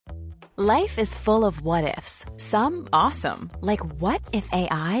Life is full of what-ifs. Some awesome, like what if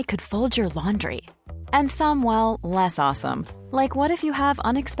AI could fold your laundry? And some, well, less awesome, like what if you have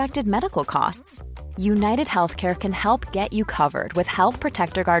unexpected medical costs? United Healthcare can help get you covered with Health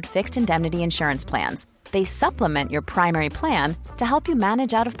Protector Guard fixed indemnity insurance plans. They supplement your primary plan to help you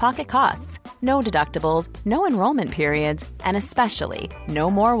manage out-of-pocket costs. No deductibles, no enrollment periods, and especially no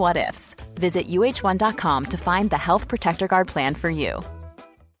more what-ifs. Visit uh1.com to find the Health Protector Guard plan for you.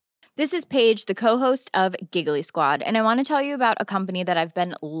 This is Paige, the co-host of Giggly Squad, and I want to tell you about a company that I've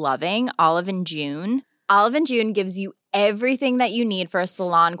been loving, Olive & June. Olive & June gives you everything that you need for a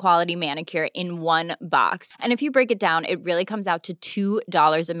salon-quality manicure in one box. And if you break it down, it really comes out to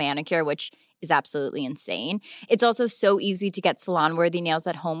 $2 a manicure, which is absolutely insane. It's also so easy to get salon-worthy nails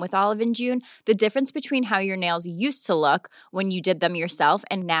at home with Olive & June. The difference between how your nails used to look when you did them yourself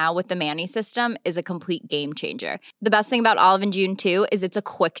and now with the Mani system is a complete game changer. The best thing about Olive & June, too, is it's a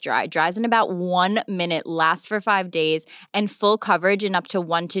quick dry. Dries in about 1 minute, lasts for 5 days, and full coverage in up to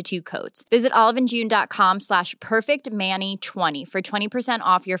 1 to 2 coats. Visit oliveandjune.com/perfectmani20 for 20%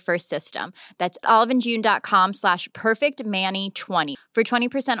 off your first system. That's oliveandjune.com/perfectmani20 for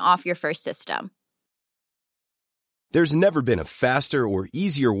 20% off your first system. There's never been a faster or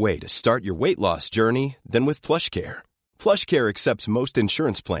easier way to start your weight loss journey than with PlushCare. PlushCare accepts most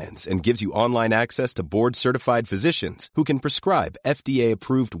insurance plans and gives you online access to board-certified physicians who can prescribe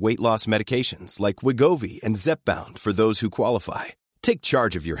FDA-approved weight loss medications like Wegovy and Zepbound for those who qualify. Take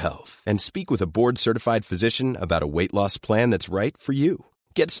charge of your health and speak with a board-certified physician about a weight loss plan that's right for you.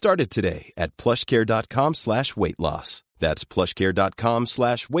 Get started today at plushcare.com/weight-loss. That's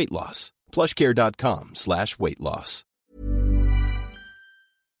plushcare.com/weight-loss. plushcare.com/weight-loss.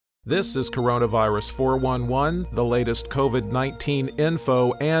 This is Coronavirus 411, the latest COVID-19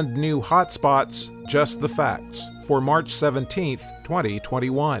 info and new hotspots, just the facts, for March 17th,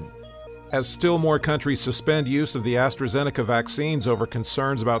 2021. As still more countries suspend use of the AstraZeneca vaccines over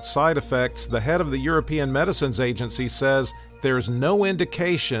concerns about side effects, the head of the European Medicines Agency says there's no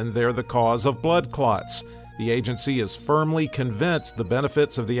indication they're the cause of blood clots. The agency is firmly convinced the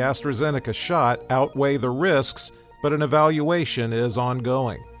benefits of the AstraZeneca shot outweigh the risks, but an evaluation is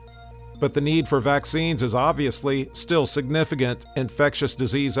ongoing. But the need for vaccines is obviously still significant. Infectious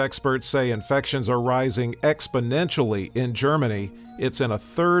disease experts say infections are rising exponentially in Germany. It's in a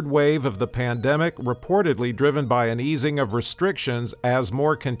third wave of the pandemic, reportedly driven by an easing of restrictions as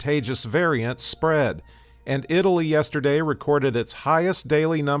more contagious variants spread. And Italy yesterday recorded its highest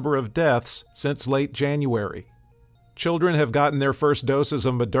daily number of deaths since late January. Children have gotten their first doses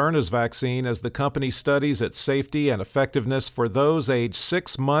of Moderna's vaccine as the company studies its safety and effectiveness for those aged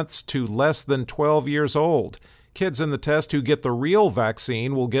 6 months to less than 12 years old. Kids in the test who get the real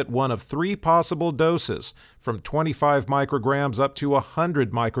vaccine will get one of 3 possible doses, from 25 micrograms up to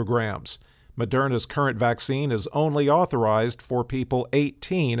 100 micrograms. Moderna's current vaccine is only authorized for people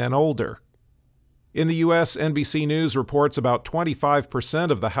 18 and older. In the U.S., NBC News reports about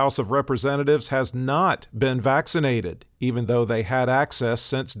 25% of the House of Representatives has not been vaccinated, even though they had access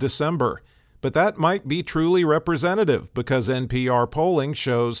since December. But that might be truly representative because NPR polling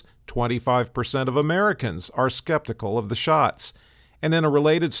shows 25% of Americans are skeptical of the shots. And in a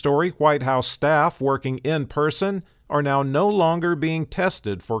related story, White House staff working in person are now no longer being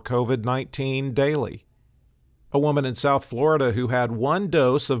tested for COVID-19 daily. A woman in South Florida who had 1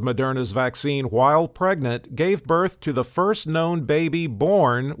 dose of Moderna's vaccine while pregnant gave birth to the first known baby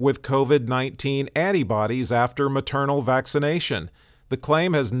born with COVID-19 antibodies after maternal vaccination. The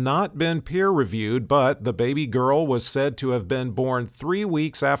claim has not been peer-reviewed, but the baby girl was said to have been born 3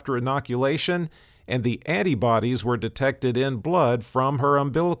 weeks after inoculation, and the antibodies were detected in blood from her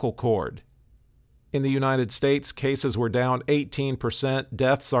umbilical cord. In the United States, cases were down 18%,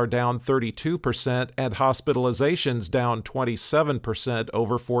 deaths are down 32%, and hospitalizations down 27%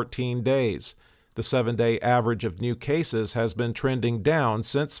 over 14 days. The 7-day average of new cases has been trending down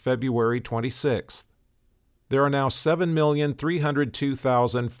since February 26th. There are now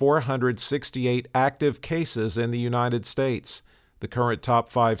 7,302,468 active cases in the United States. The current top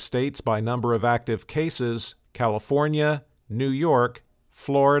 5 states by number of active cases: California, New York,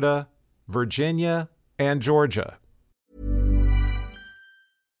 Florida, Virginia, and Georgia.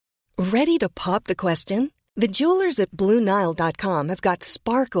 Ready to pop the question? The jewelers at BlueNile.com have got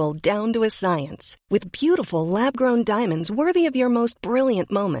sparkle down to a science with beautiful lab-grown diamonds worthy of your most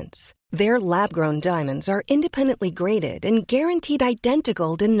brilliant moments. Their lab-grown diamonds are independently graded and guaranteed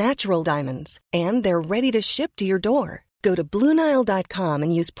identical to natural diamonds, and they're ready to ship to your door. Go to BlueNile.com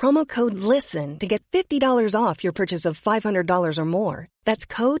and use promo code LISTEN to get $50 off your purchase of $500 or more. That's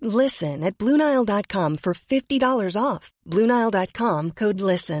code LISTEN at BlueNile.com for $50 off. BlueNile.com, code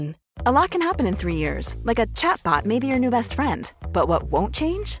LISTEN. A lot can happen in 3 years, like a chatbot may be your new best friend. But what won't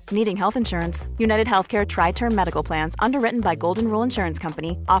change? Needing health insurance. United Healthcare Tri-Term Medical Plans, underwritten by Golden Rule Insurance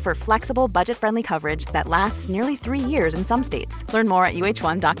Company, offer flexible, budget-friendly coverage that lasts nearly 3 years in some states. Learn more at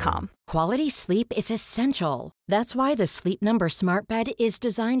uh1.com. Quality sleep is essential. That's why the Sleep Number Smart Bed is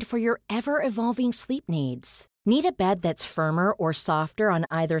designed for your ever-evolving sleep needs. Need a bed that's firmer or softer on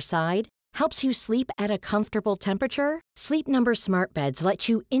either side? Helps you sleep at a comfortable temperature? Sleep Number Smart Beds let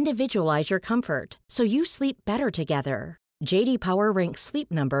you individualize your comfort, so you sleep better together. J.D. Power ranks Sleep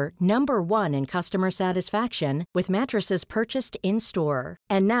Number number 1 in customer satisfaction with mattresses purchased in-store.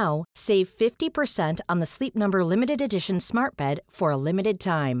 And now, save 50% on the Sleep Number Limited Edition Smart Bed for a limited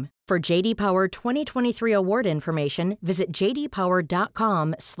time. For J.D. Power 2023 award information, visit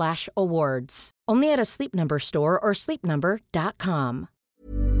jdpower.com/awards. Only at a Sleep Number store or sleepnumber.com.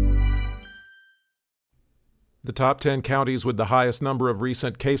 The top 10 counties with the highest number of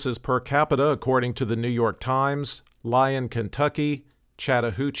recent cases per capita, according to the New York Times: Lyon, Kentucky;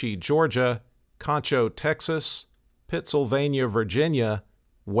 Chattahoochee, Georgia; Concho, Texas; Pittsylvania, Virginia;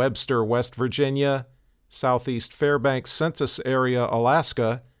 Webster, West Virginia; Southeast Fairbanks Census Area,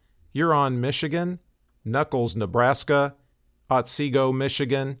 Alaska; Huron, Michigan; Nuckolls, Nebraska; Otsego,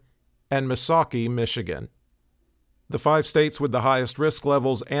 Michigan; and Missaukee, Michigan. The 5 states with the highest risk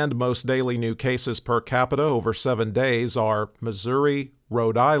levels and most daily new cases per capita over 7 days are Missouri,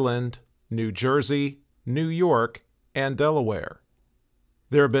 Rhode Island, New Jersey, New York, and Delaware.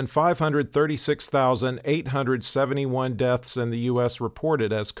 There have been 536,871 deaths in the U.S.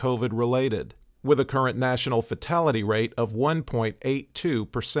 reported as COVID-related, with a current national fatality rate of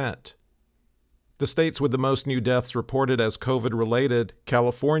 1.82%. The states with the most new deaths reported as COVID-related: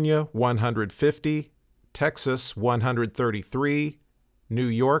 California, 150, Texas, 133, New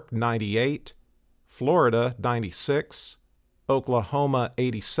York, 98, Florida, 96, Oklahoma,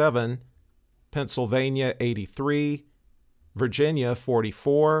 87, Pennsylvania, 83, Virginia,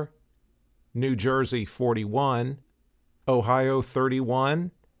 44, New Jersey, 41, Ohio,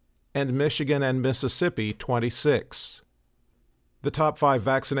 31, and Michigan and Mississippi, 26. The top 5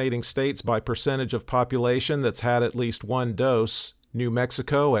 vaccinating states by percentage of population that's had at least one dose: New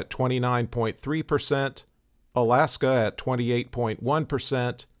Mexico at 29.3%, Alaska at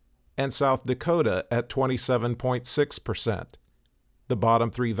 28.1%, and South Dakota at 27.6%. The bottom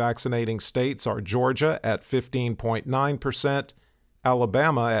 3 vaccinating states are Georgia at 15.9%,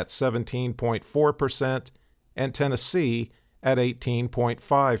 Alabama at 17.4%, and Tennessee at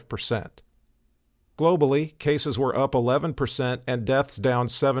 18.5%. Globally, cases were up 11% and deaths down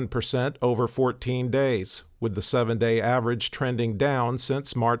 7% over 14 days, with the 7-day average trending down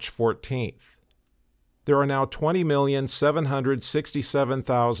since March 14th. There are now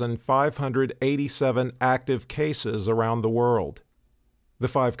 20,767,587 active cases around the world. The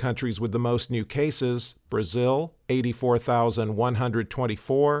 5 countries with the most new cases: Brazil,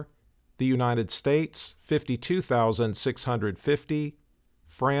 84,124, the United States, 52,650,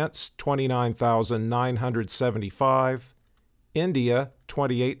 France, 29,975, India,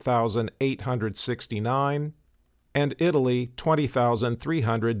 28,869, and Italy,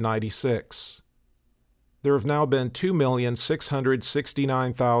 20,396. There have now been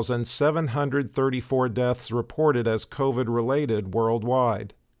 2,669,734 deaths reported as COVID-related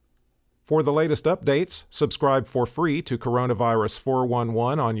worldwide. For the latest updates, subscribe for free to Coronavirus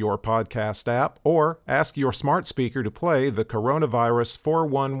 411 on your podcast app, or ask your smart speaker to play the Coronavirus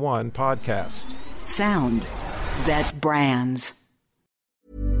 411 podcast. Sound that brands.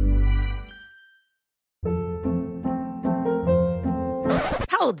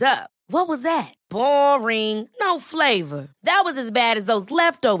 Hold up. What was that? Boring. No flavor. That was as bad as those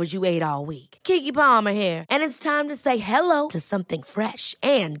leftovers you ate all week. Keke Palmer here, and it's time to say hello to something fresh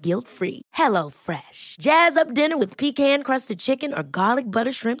and guilt-free. Hello Fresh. Jazz up dinner with pecan-crusted chicken or garlic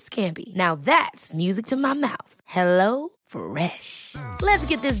butter shrimp scampi. Now that's music to my mouth. Hello Fresh. Let's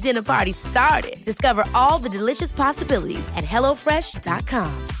get this dinner party started. Discover all the delicious possibilities at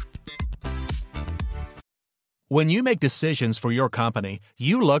HelloFresh.com. When you make decisions for your company,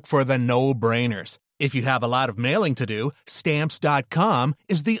 you look for the no-brainers. If you have a lot of mailing to do, Stamps.com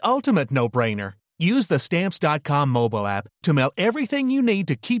is the ultimate no-brainer. Use the Stamps.com mobile app to mail everything you need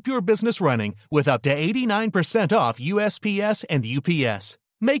to keep your business running with up to 89% off USPS and UPS.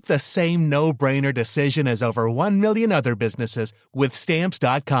 Make the same no-brainer decision as over 1 million other businesses with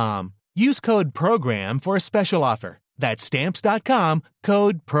Stamps.com. Use code PROGRAM for a special offer. That's Stamps.com,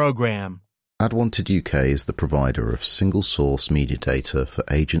 code PROGRAM. AdWanted UK is the provider of single-source media data for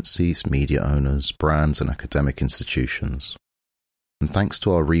agencies, media owners, brands and academic institutions. And thanks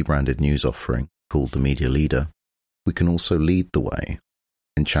to our rebranded news offering, called The Media Leader, we can also lead the way.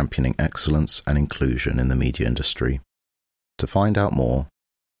 in championing excellence and inclusion in the media industry. To find out more,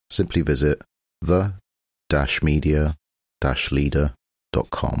 simply visit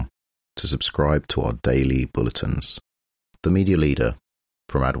the-media-leader.com to subscribe to our daily bulletins. The Media Leader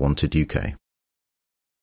from AdWanted UK.